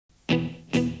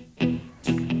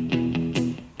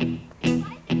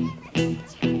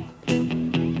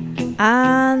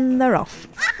they're off.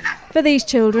 For these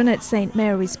children at St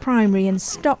Mary's Primary in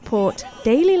Stockport,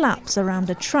 daily laps around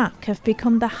a track have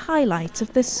become the highlight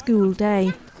of the school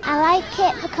day. I like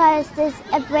it because there's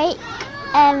a break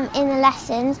in the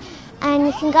lessons and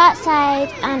you can go outside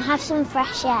and have some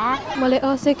fresh air. Well, it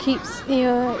also keeps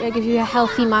it gives you a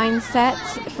healthy mindset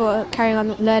for carrying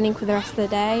on learning for the rest of the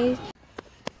day.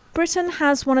 Britain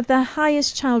has one of the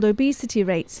highest child obesity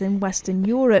rates in Western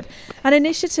Europe, and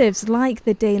initiatives like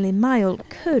the Daily Mile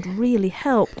could really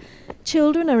help.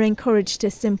 Children are encouraged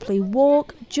to simply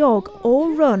walk, jog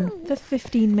or run for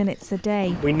 15 minutes a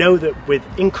day. We know that with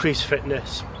increased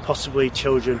fitness, possibly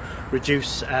children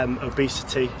reduce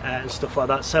obesity and stuff like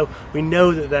that. So we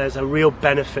know that there's a real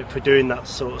benefit for doing that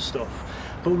sort of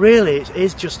stuff. But really it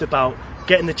is just about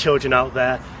getting the children out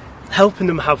there, helping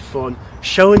them have fun,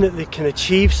 showing that they can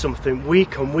achieve something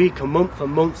week on week and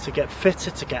month to get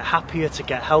fitter, to get happier, to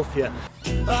get healthier.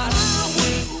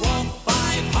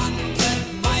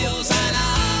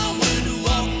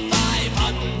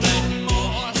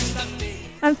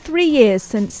 And 3 years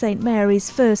since St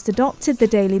Mary's first adopted the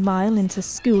Daily Mile into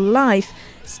school life,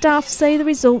 staff say the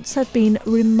results have been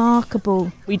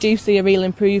remarkable. We do see a real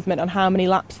improvement on how many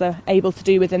laps they're able to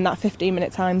do within that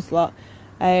 15-minute time slot.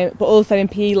 But also in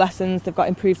PE lessons they've got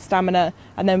improved stamina,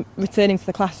 and then returning to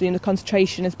the classroom the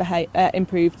concentration has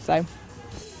improved. So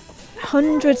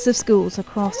hundreds of schools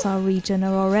across our region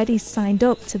are already signed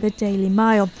up to the Daily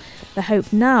Mile. The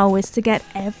hope now is to get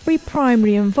every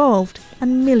primary involved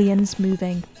and millions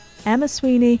moving. Emma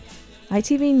Sweeney,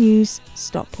 ITV News,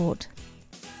 Stockport.